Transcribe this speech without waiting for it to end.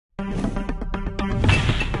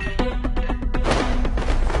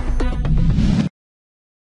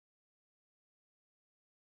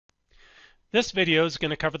This video is going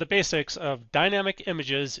to cover the basics of dynamic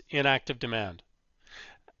images in ActiveDEMAND.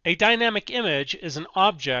 A dynamic image is an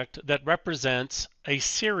object that represents a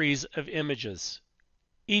series of images.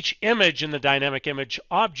 Each image in the dynamic image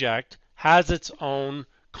object has its own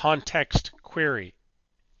context query.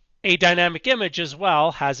 A dynamic image as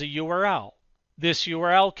well has a URL. This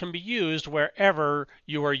URL can be used wherever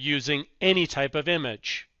you are using any type of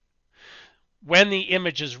image. When the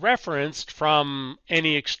image is referenced from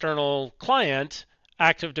any external client,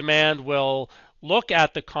 ActiveDEMAND will look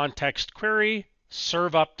at the context query,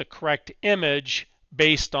 serve up the correct image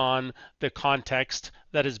based on the context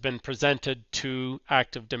that has been presented to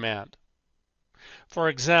ActiveDEMAND. For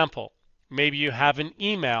example, maybe you have an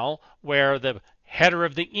email where the header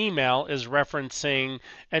of the email is referencing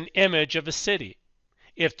an image of a city.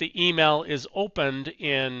 If the email is opened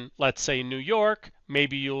in, let's say, New York,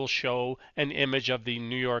 maybe you'll show an image of the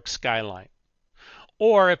New York skyline.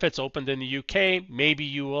 Or if it's opened in the UK, maybe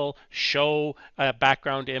you will show a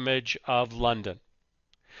background image of London.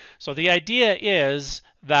 So the idea is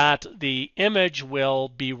that the image will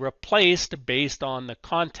be replaced based on the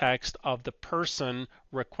context of the person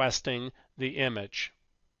requesting the image.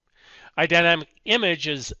 A dynamic image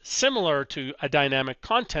is similar to a dynamic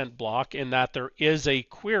content block in that there is a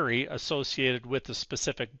query associated with the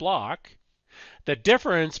specific block. The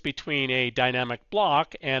difference between a dynamic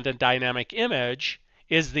block and a dynamic image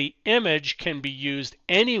is the image can be used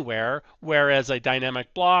anywhere, whereas a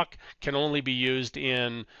dynamic block can only be used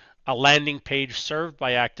in a landing page served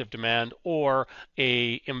by ActiveDEMAND or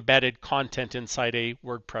a embedded content inside a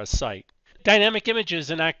WordPress site. Dynamic images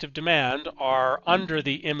in ActiveDEMAND are under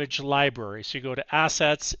the image library. So you go to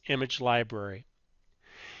Assets, Image Library.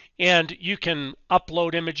 And you can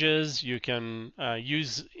upload images, you can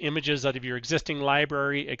use images out of your existing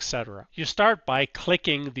library, etc. You start by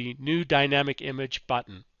clicking the New Dynamic Image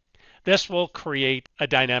button. This will create a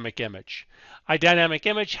dynamic image. A dynamic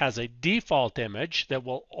image has a default image that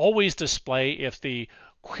will always display if the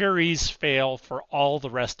queries fail for all the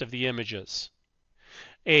rest of the images.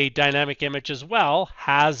 A dynamic image as well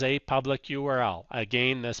has a public URL.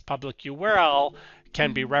 Again, this public URL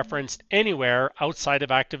can be referenced anywhere outside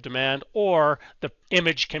of ActiveDEMAND, or the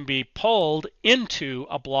image can be pulled into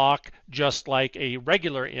a block just like a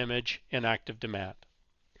regular image in ActiveDEMAND.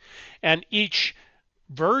 And each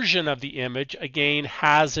version of the image, again,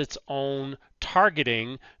 has its own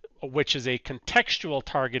targeting, which is a contextual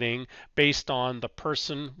targeting based on the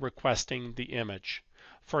person requesting the image.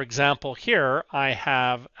 For example, here I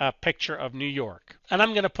have a picture of New York, and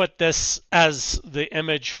I'm going to put this as the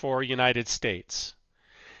image for United States.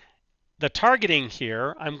 The targeting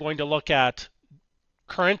here, I'm going to look at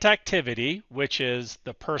current activity, which is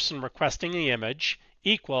the person requesting the image,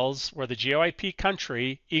 equals where the GeoIP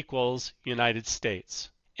country equals United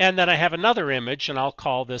States. And then I have another image, and I'll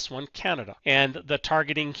call this one Canada. And the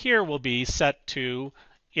targeting here will be set to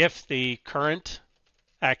if the current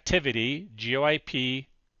activity, GeoIP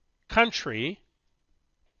country,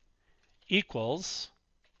 equals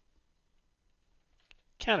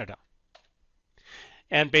Canada.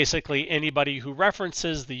 And basically anybody who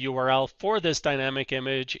references the URL for this dynamic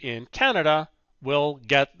image in Canada will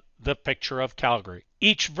get the picture of Calgary.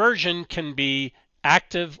 Each version can be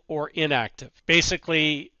active or inactive.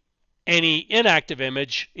 Basically, any inactive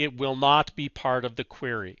image, it will not be part of the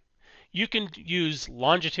query. You can use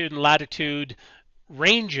longitude and latitude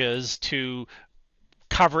ranges to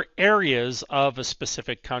cover areas of a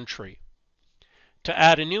specific country. To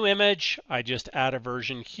add a new image, I just add a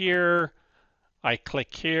version here. I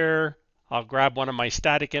click here. I'll grab one of my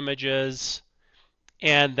static images,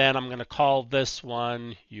 and then I'm going to call this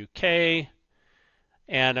one UK,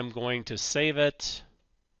 and I'm going to save it.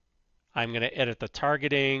 I'm going to edit the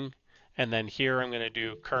targeting, and then here I'm going to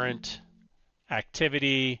do current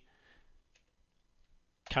activity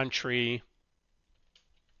country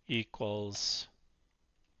equals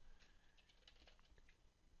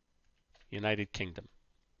United Kingdom.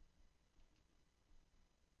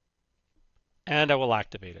 And I will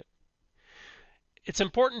activate it. It's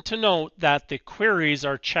important to note that the queries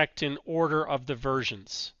are checked in order of the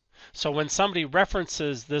versions. So when somebody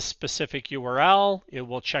references this specific URL, it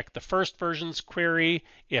will check the first version's query.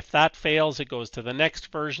 If that fails, it goes to the next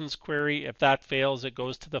version's query. If that fails, it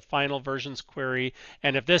goes to the final version's query.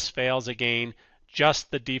 And if this fails, again,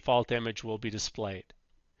 just the default image will be displayed.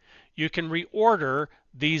 You can reorder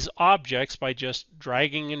these objects by just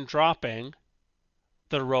dragging and dropping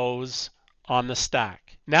the rows on the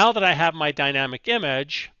stack. Now that I have my dynamic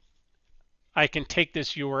image, I can take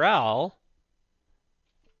this URL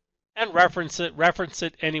and reference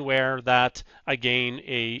it anywhere that, again,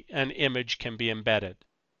 an image can be embedded.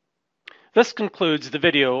 This concludes the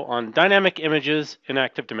video on dynamic images in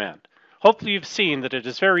ActiveDEMAND. Hopefully you've seen that it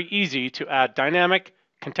is very easy to add dynamic,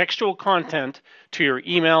 contextual content to your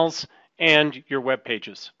emails and your web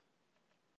pages.